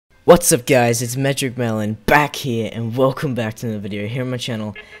What's up guys, it's Metric Melon back here and welcome back to another video here on my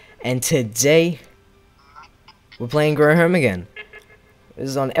channel. And today we're playing Grow Home again. This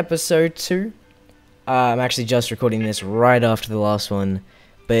is on episode 2. I'm actually just recording this right after the last one,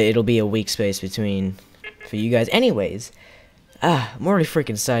 but it'll be a week space between for you guys. Anyways, I'm already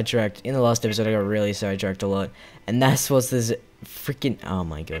freaking sidetracked. In the last episode I got really sidetracked a lot, and that's what this freaking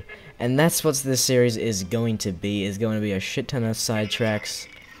and that's what this series is going to be. Is going to be a shit ton of sidetracks.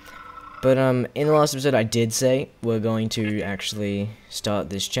 But in the last episode I did say we're going to actually start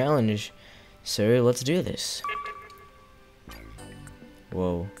this challenge, so let's do this.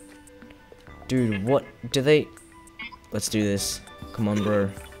 Whoa. Dude, what do they... Let's do this. Come on, bro.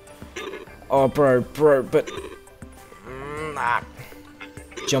 Oh, bro, but...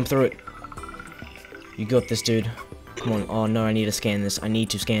 Jump through it. You got this, dude. Come on. Oh, no, I need to scan this. I need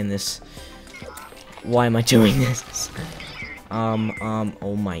to scan this. Why am I doing this?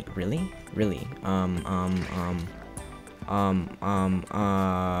 Oh my, really? Really?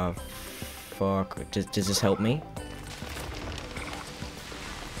 Fuck. Does this help me?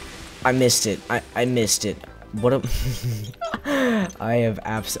 I missed it. I missed it. What a... I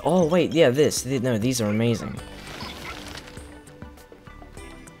have oh, wait, yeah, no, these are amazing.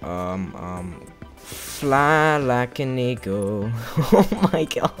 Fly like an eagle. Oh my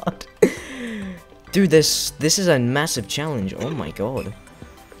god. Dude, this is a massive challenge. Oh my god.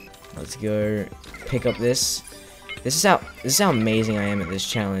 Let's go pick up this. This is how amazing I am at this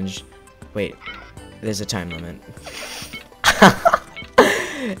challenge. Wait, there's a time limit.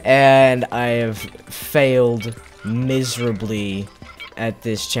 And I have failed miserably at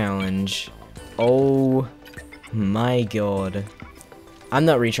this challenge. Oh my god. I'm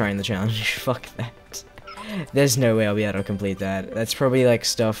not retrying the challenge. Fuck that. There's no way I'll be able to complete that. That's probably like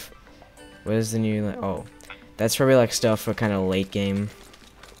stuff. Where's the new, oh, that's probably like stuff for kind of late game,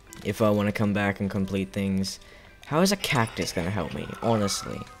 if I want to come back and complete things. How is a cactus gonna help me,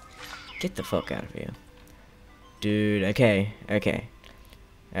 honestly? Get the fuck out of here. Dude, okay,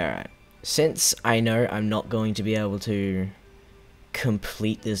 alright. Since I know I'm not going to be able to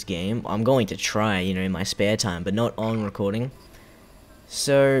complete this game, I'm going to try, you know, in my spare time, but not on recording.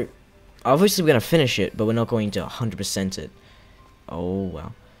 So, obviously we're gonna finish it, but we're not going to 100% it. Oh,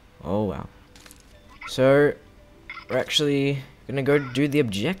 wow. Oh wow. So we're actually gonna go do the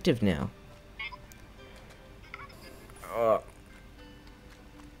objective now.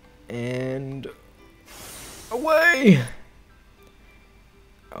 And away.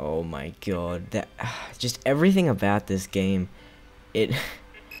 Oh my god, that just everything about this game, it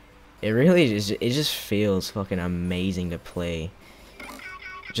really just feels fucking amazing to play.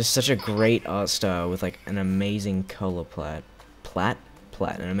 Just such a great art style with like an amazing color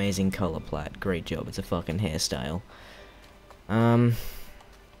an amazing color palette. Great job. It's a fucking hairstyle.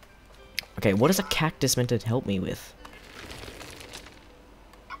 Okay, what is a cactus meant to help me with?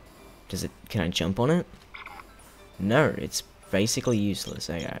 Can I jump on it? No, it's basically useless.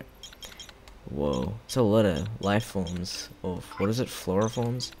 Okay. Whoa. It's a lot of life forms. Of, what is it?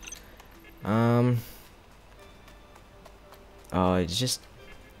 Floriforms? Oh, it's just...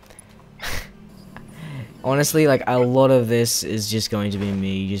 Honestly, like, a lot of this is just going to be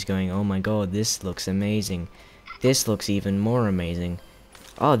me just going, oh my god, this looks amazing. This looks even more amazing.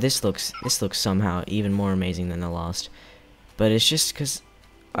 Oh, this looks somehow even more amazing than the last. But it's just because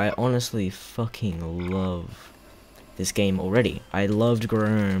I honestly fucking love this game already. I loved Grow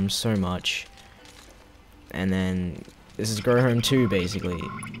Home so much. And then, this is Grow Home 2, basically.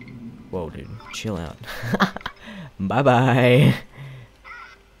 Whoa, dude, chill out. Bye-bye.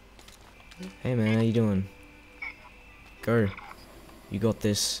 Hey man, how you doing? Go. You got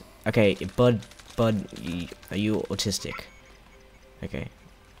this. Okay, Bud, are you autistic? Okay.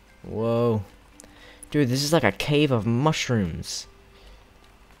 Whoa. Dude, this is like a cave of mushrooms.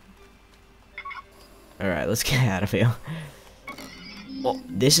 Alright, let's get out of here. Oh,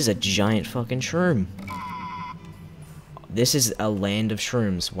 this is a giant fucking shroom. This is a land of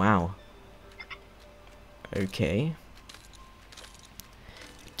shrooms. Wow. Okay.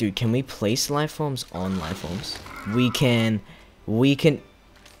 Dude, can we place life forms on life forms? We can.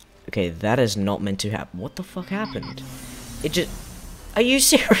 Okay, that is not meant to happen. What the fuck happened? It just... Are you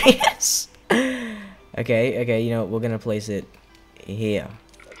serious? Okay, you know, we're gonna place it here.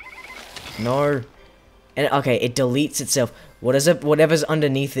 No. And, okay, it deletes itself. What is it? Whatever's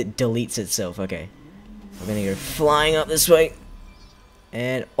underneath it deletes itself. Okay. We're gonna go flying up this way.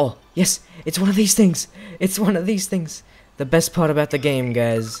 And, oh, yes, it's one of these things. It's one of these things. The best part about the game,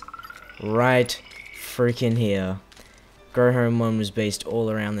 guys, right freaking here. Grow Home 1 was based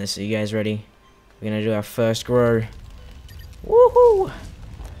all around this. Are you guys ready? We're gonna do our first grow. Woohoo!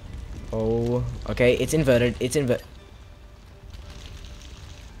 Oh, okay, it's inverted. It's inverted.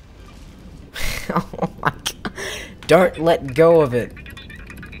 Oh my god. Don't let go of it.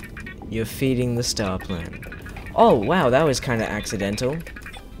 You're feeding the star plant. Oh, wow, that was kind of accidental.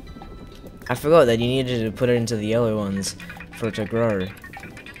 I forgot that you needed to put it into the yellow ones for it to grow.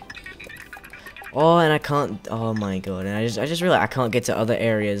 Oh, and I can't. Oh my god! And I just realized I can't get to other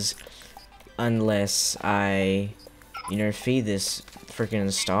areas unless I, you know, feed this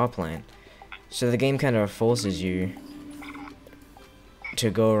freaking star plant. So the game kind of forces you to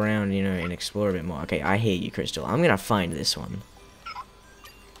go around, you know, and explore a bit more. Okay, I hear you, Crystal. I'm gonna find this one.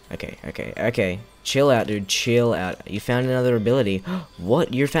 Okay. Chill out, dude. Chill out. You found another ability.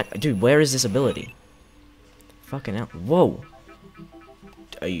 What? You found... Dude, where is this ability? Fucking hell. Whoa.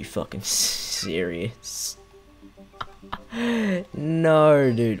 Are you fucking serious?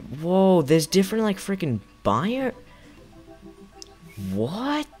 No, dude. Whoa, there's different, like, freaking bio...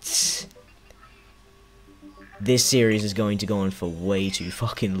 What? This series is going to go on for way too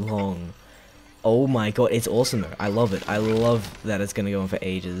fucking long. Oh my god, it's awesome though. I love it. I love that it's gonna go on for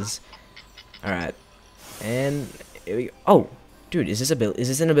ages. Alright. And here we go. Oh, dude, is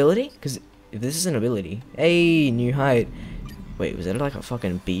this an ability? Because if this is an ability, hey, new height. Wait, was that like a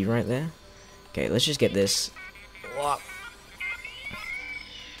fucking bee right there? Okay, let's just get this.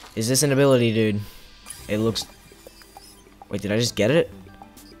 Is this an ability, dude? It looks. Wait, did I just get it?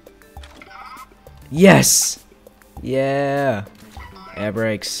 Yes. Yeah. Air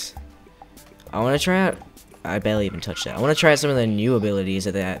brakes. I want to try out... I barely even touched that. I want to try out some of the new abilities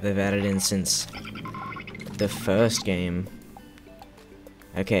that they've added in since the first game.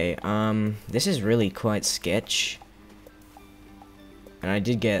 Okay, this is really quite sketch. And I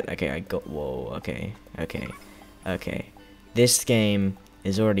did get... Okay, I got... Whoa, okay. This game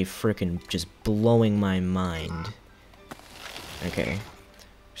is already freaking just blowing my mind. Okay.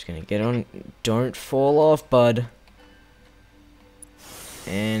 Just gonna get on... Don't fall off, bud.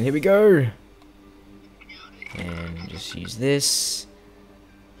 And here we go! And just use this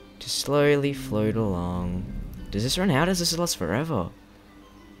to slowly float along. Does this run out? Does this last forever?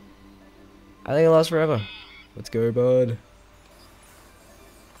 I think it lasts forever. Let's go, bud.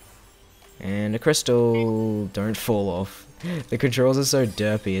 And a crystal. Don't fall off. The controls are so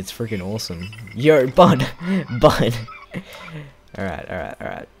derpy. It's freaking awesome. Yo, bud. Bud.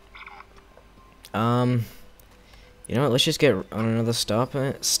 Alright. You know what? Let's just get on another star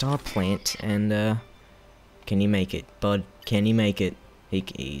plant and, can you make it, bud? Can you make it? He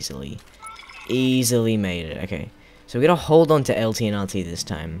easily made it. Okay, so we gotta hold on to LT and RT this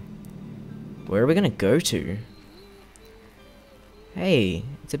time. Where are we gonna go to? Hey,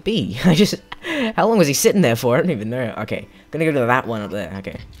 it's a bee. How long was he sitting there for? I don't even know. Okay, gonna go to that one up there.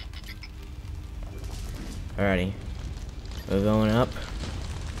 Okay. Alrighty, we're going up.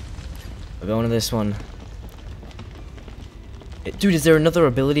 We're going to this one. Dude, is there another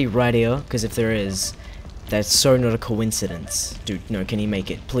ability right here? Because if there is, that's so not a coincidence. Dude, no, can you make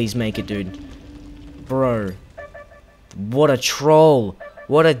it? Please make it, dude. Bro. What a troll.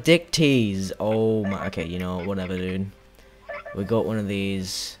 What a dick tease. Oh my, okay, you know what, whatever, dude. We got one of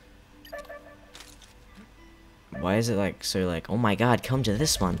these. Why is it like, so like, oh my god, come to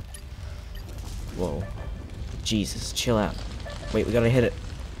this one. Whoa. Jesus, chill out. Wait, we gotta hit it.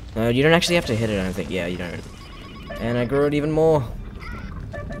 No, you don't actually have to hit it, I don't think. Yeah, you don't. And I grew it even more.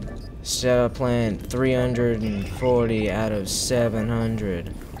 Star plant 340 out of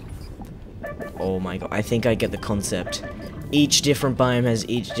 700. Oh my god, I think I get the concept. Each different biome has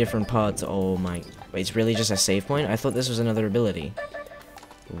each different parts. Oh my, wait, it's really just a save point? I thought this was another ability.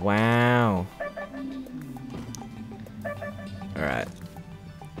 Wow. Alright.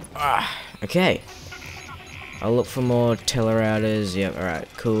 Okay. I'll look for more telerouters. Yep, alright.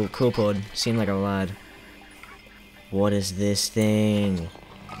 Cool pod. Seemed like a lad. What is this thing?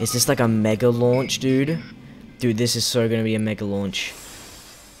 Is this like a mega launch, dude? Dude, this is so gonna be a mega launch.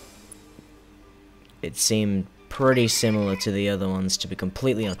 It seemed pretty similar to the other ones, to be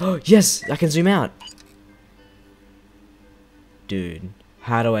completely honest. Oh, yes! I can zoom out! Dude,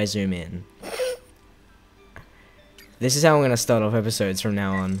 how do I zoom in? This is how I'm gonna start off episodes from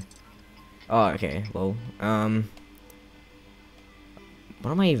now on. Oh, okay, well,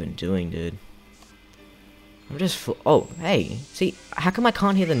 what am I even doing, dude? I'm just oh, hey, see, how come I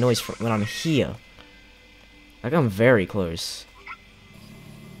can't hear the noise from when I'm here? Like, I'm very close.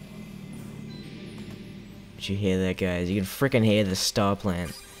 Did you hear that, guys? You can freaking hear the star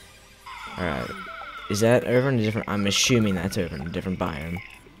plant. Alright, is that over in a different, I'm assuming that's over in a different biome.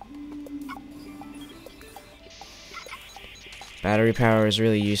 Battery power is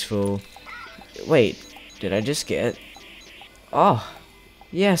really useful. Wait, did I just get... Oh,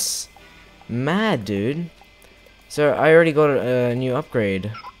 yes. Mad, dude. So I already got a new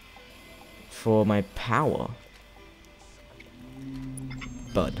upgrade for my power.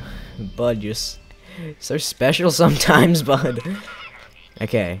 Bud. Bud, you're so special sometimes, bud.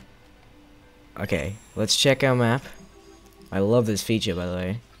 Okay. Okay, let's check our map. I love this feature, by the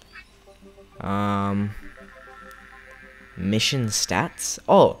way. Mission stats?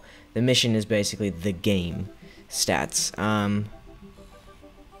 Oh, the mission is basically the game stats.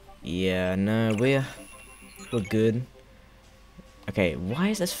 Yeah, no, we're good. Okay, why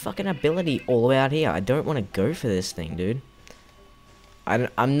is this fucking ability all the way out here? I don't want to go for this thing, dude.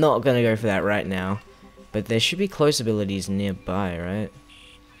 I'm not gonna go for that right now. But there should be close abilities nearby, right?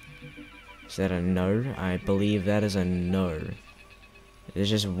 Is that a no? I believe that is a no. There's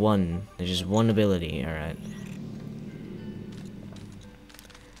just one. There's just one ability, alright.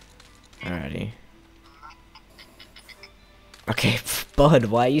 Alrighty. Okay, bud,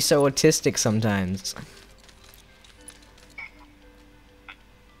 why are you so autistic sometimes?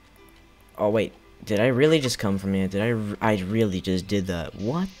 Oh, wait. Did I really just come from here? I really just did that.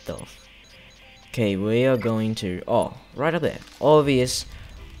 What the Okay, we are going to... Oh, right up there. Obvious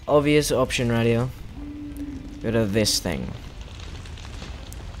option right here. Go to this thing.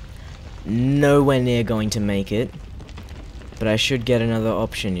 Nowhere near going to make it. But I should get another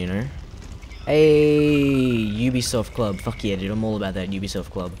option, you know? Hey, Ubisoft Club. Fuck yeah, dude. I'm all about that Ubisoft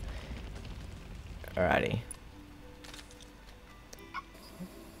Club. Alrighty.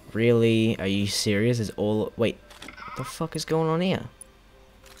 Really? Are you serious? Is all... Wait. What the fuck is going on here?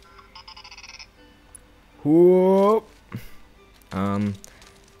 Whoop.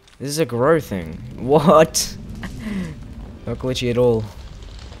 This is a grow thing. What? Not glitchy at all.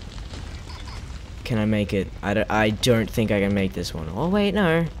 Can I make it? I don't think I can make this one. Oh wait,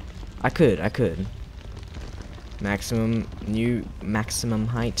 no. I could. Maximum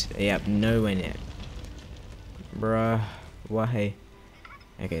height. Yep, nowhere near. Bruh. Why?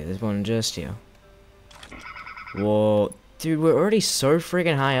 Okay, there's one just here. Whoa. Dude, we're already so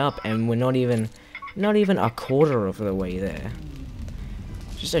freaking high up and we're not even a quarter of the way there.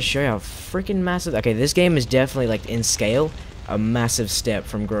 Just to show you how freaking massive... Okay, this game is definitely, like, in scale, a massive step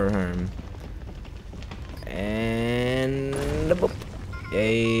from Grow Home. And...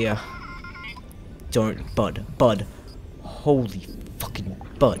 Yeah. Don't, Bud. Holy fucking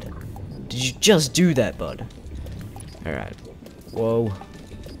Bud. Did you just do that, Bud? Alright. Whoa.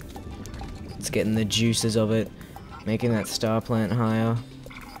 It's getting the juices of it. Making that star plant higher.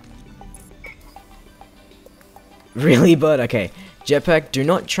 Really, Bud? Okay. Jetpack, do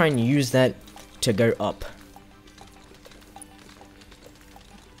not try and use that to go up.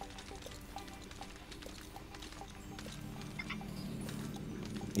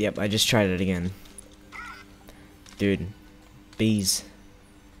 Yep, I just tried it again. Dude. Bees.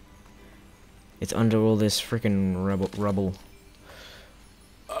 It's under all this freaking rubble.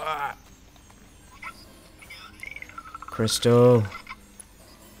 Crystal.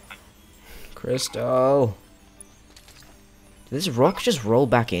 Did this rock just roll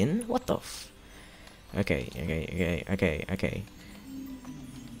back in? What the f... Okay.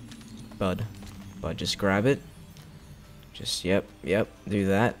 Bud, just grab it. Just, yep, do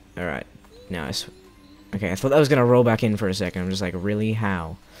that. Alright, nice. Okay, I thought that was gonna roll back in for a second. I'm just like, really?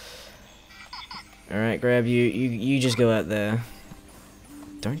 How? Alright, grab you. You just go out there.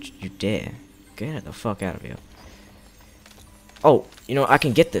 Don't you dare. Get the fuck out of here. Oh, you know, I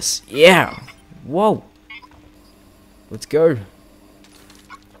can get this. Yeah! Whoa! Let's go.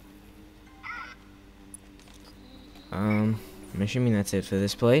 I'm assuming that's it for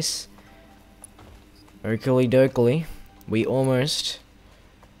this place. Oakley dokley. We almost...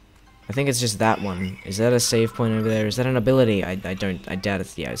 I think it's just that one. Is that a save point over there? Is that an ability? I doubt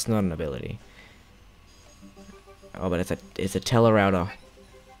it's... Yeah, it's not an ability. Oh, but it's a telerouter.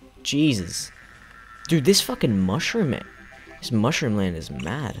 Jesus. Dude, this fucking mushroom... This mushroom land is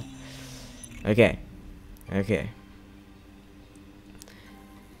mad. Okay.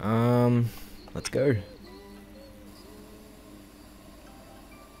 Let's go.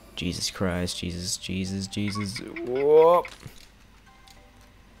 Jesus Christ, Jesus. Whoop.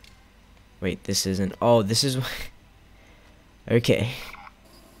 Wait, this isn't... Oh, this is... Okay.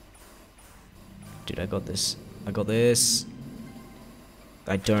 Dude, I got this. I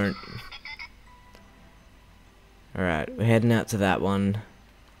don't... Alright, we're heading out to that one.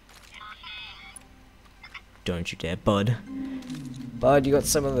 Don't you dare, Bud. Bud, you got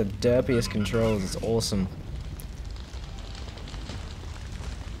some of the derpiest controls. It's awesome.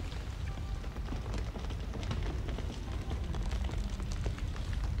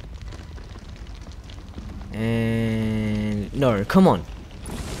 And... No, come on.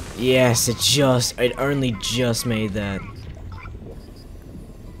 Yes, it only just made that.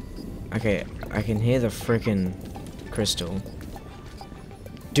 Okay, I can hear the frickin' crystal.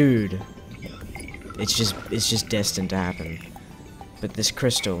 Dude. It's just destined to happen. But this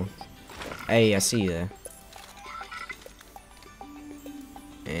crystal. Hey, I see you there.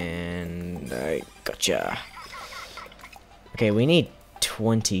 And I gotcha. Okay, we need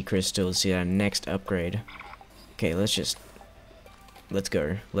 20 crystals to get our next upgrade. Okay, let's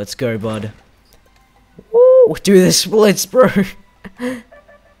go. Let's go, bud. Woo! Do the splits, bro!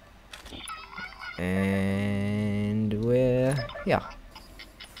 And we're... yeah.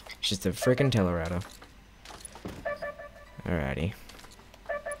 It's just a freaking Telerouter. Alrighty.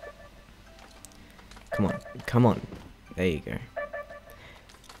 Come on. Come on. There you go.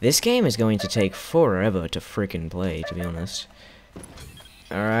 This game is going to take forever to freaking play, to be honest.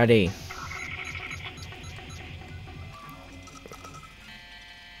 Alrighty.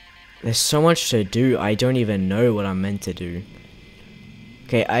 There's so much to do, I don't even know what I'm meant to do.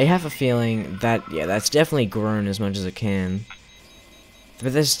 Okay, I have a feeling that, yeah, that's definitely grown as much as it can.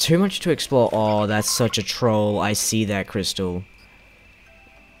 But there's too much to explore. Oh, that's such a troll. I see that crystal.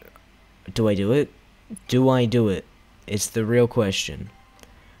 Do I do it? Do I do it? It's the real question.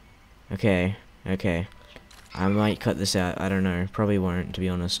 Okay, okay. I might cut this out. I don't know. Probably won't, to be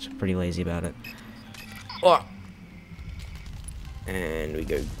honest. Pretty lazy about it. Oh! And we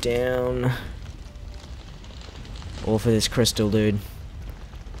go down. All for this crystal, dude.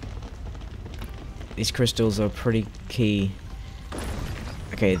 These crystals are pretty key.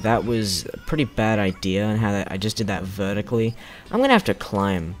 Okay, that was a pretty bad idea, and how I just did that vertically. I'm gonna have to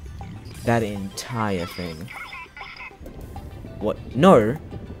climb that entire thing. What? No!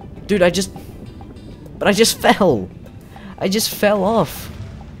 Dude, but I just fell! I just fell off!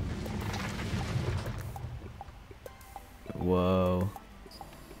 Whoa.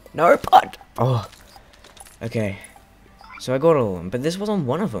 No, but... oh. Okay. So I got all of them, but this wasn't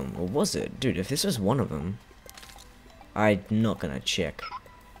one of them, or was it? Dude, if this was one of them... I'm not gonna check.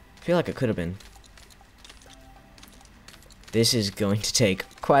 I feel like it could have been. This is going to take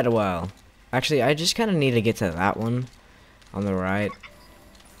quite a while. Actually, I just kind of need to get to that one on the right.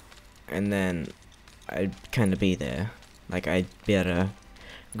 And then I'd kind of be there. Like, I'd be able to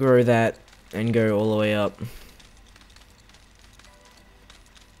grow that and go all the way up.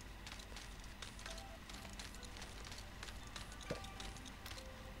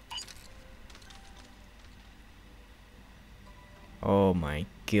 Oh my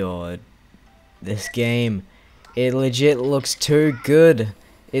god. This game, it legit looks too good.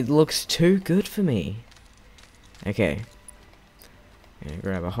 It looks too good for me. Okay. Gonna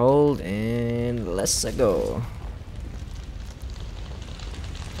grab a hold and let's go.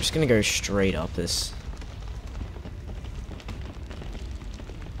 I'm just gonna go straight up this.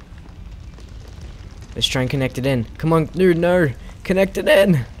 Let's try and connect it in. Come on, dude, no. Connect it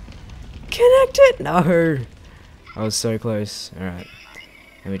in. Connect it. No. I was so close. Alright.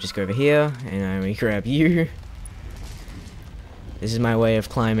 And we just go over here, and then we grab you. This is my way of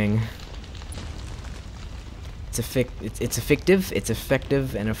climbing. It's effective, it's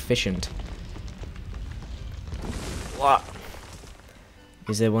effective, and efficient. What?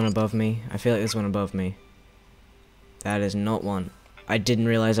 Is there one above me? I feel like there's one above me. That is not one. I didn't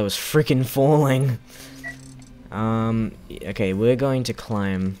realize I was freaking falling. Okay, we're going to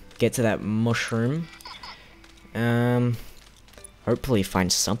climb, get to that mushroom. Hopefully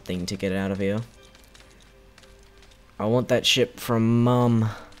find something to get out of here. I want that ship from Mum.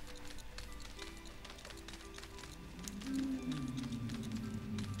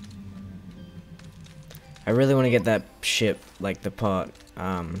 I really want to get that ship, like the part,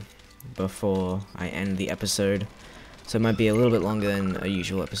 before I end the episode. So it might be a little bit longer than a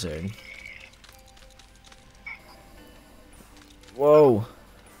usual episode. Whoa!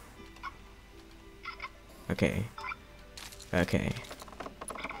 Okay. Okay.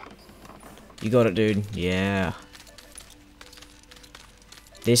 You got it, dude. Yeah.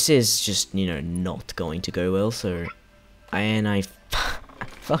 This is just, you know, not going to go well, so... I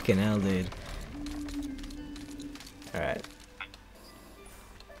fucking hell, dude. Alright.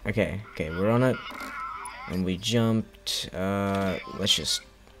 Okay, okay, we're on it. And we jumped, let's just...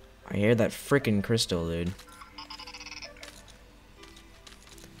 I hear that freaking crystal, dude.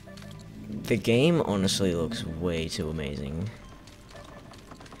 The game honestly looks way too amazing.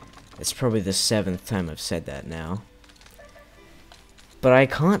 It's probably the 7th time I've said that now. But I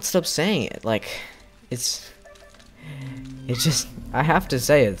can't stop saying it, like, it's just, I have to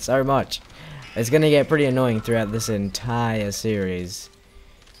say it so much. It's gonna get pretty annoying throughout this entire series.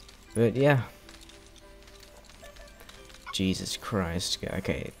 But yeah. Jesus Christ.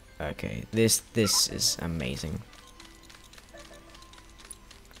 Okay, Okay, this is amazing.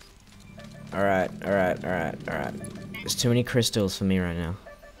 Alright. There's too many crystals for me right now.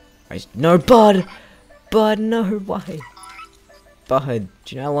 No, Bud! Bud, no, why? Bud,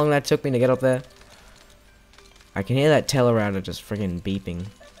 do you know how long that took me to get up there? I can hear that telerouter just friggin' beeping.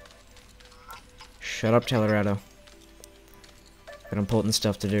 Shut up, telerouter. Got important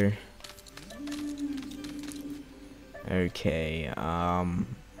stuff to do. Okay,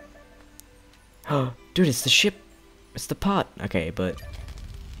 dude, it's the ship. It's the pot. Okay, but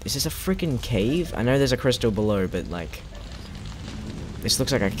is this a freaking cave? I know there's a crystal below, but like, this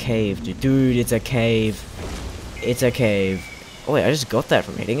looks like a cave, dude. Dude, it's a cave. It's a cave. Oh wait, I just got that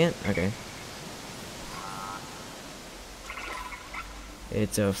from hitting it? Okay.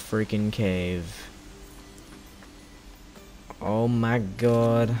 It's a freaking cave. Oh my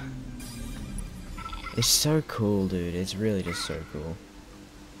god. It's so cool, dude. It's really just so cool.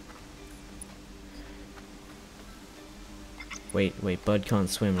 Wait, Bud can't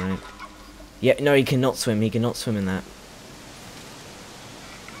swim, right? Yeah, no, he cannot swim. He cannot swim in that.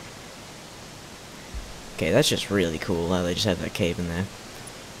 Okay, that's just really cool how they just have that cave in there.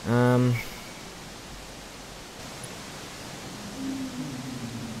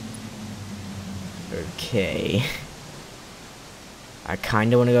 Okay. I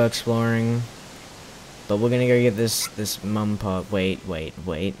kinda wanna go exploring, but we're gonna go get this mum pot. Wait.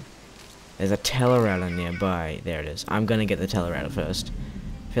 There's a telerouter nearby. There it is. I'm gonna get the telerouter first.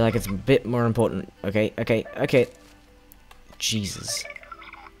 I feel like it's a bit more important. Okay. Jesus.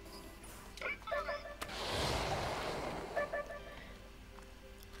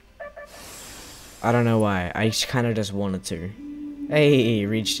 I don't know why. I kinda just wanted to. Hey,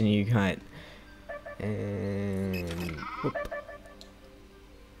 reached a new height. And whoop.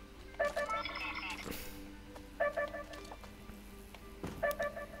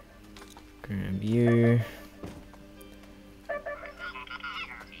 Grab you.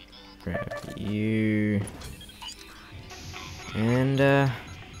 Grab you. And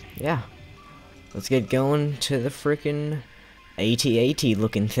yeah. Let's get going to the frickin' AT-AT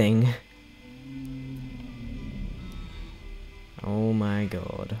looking thing. Oh my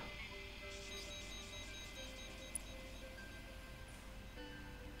god.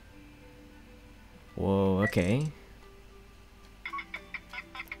 Whoa, okay.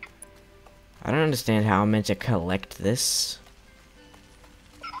 I don't understand how I'm meant to collect this.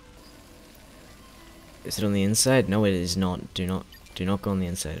 Is it on the inside? No, it is not. Do not go on the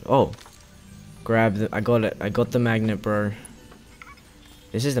inside. Oh. Grab the I got it. I got the magnet, bro.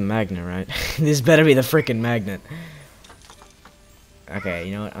 This is the magnet, right? This better be the freaking magnet. Okay,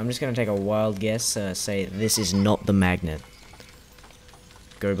 you know what? I'm just gonna take a wild guess, say this is not the magnet.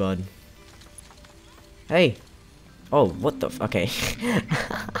 Go, Bud. Hey! Oh, what the f- okay.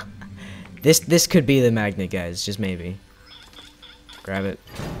 This could be the magnet, guys, just maybe. Grab it.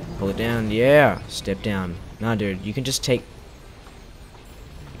 Pull it down, yeah! Step down. Nah, dude, you can just take...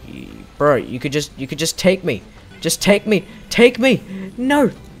 Bro, you could just take me! Just take me! Take me!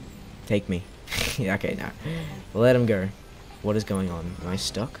 No! Take me. Okay, now. Let him go. What is going on? Am I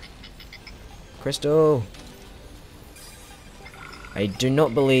stuck? Crystal! I do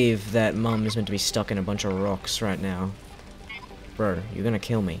not believe that Mum is meant to be stuck in a bunch of rocks right now. Bro, you're gonna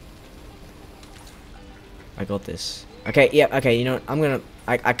kill me. I got this. Okay, yeah, okay, you know what? I'm gonna...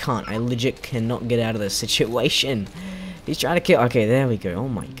 I can't. I legit cannot get out of this situation. He's trying to kill... Okay, there we go. Oh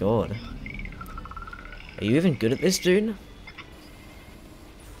my god. Are you even good at this, dude?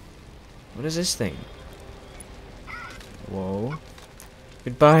 What is this thing? Whoa.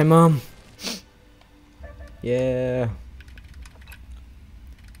 Goodbye, Mum. Yeah.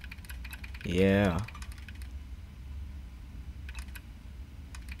 Yeah.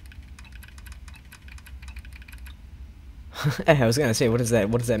 I was gonna say, what is that?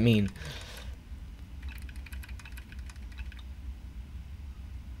 What does that mean?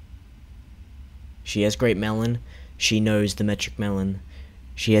 She has great melon. She knows the metric melon.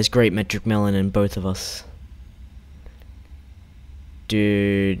 She has great metric melon in both of us.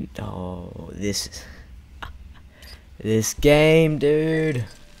 Dude, oh, this game, dude.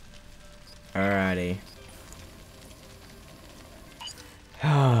 Alrighty.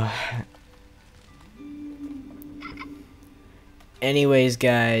 Anyways,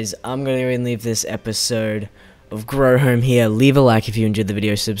 guys, I'm gonna go and leave this episode of Grow Home here. Leave a like if you enjoyed the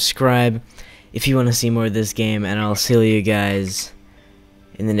video. Subscribe if you want to see more of this game, and I'll see you guys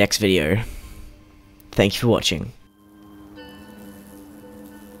in the next video. Thank you for watching.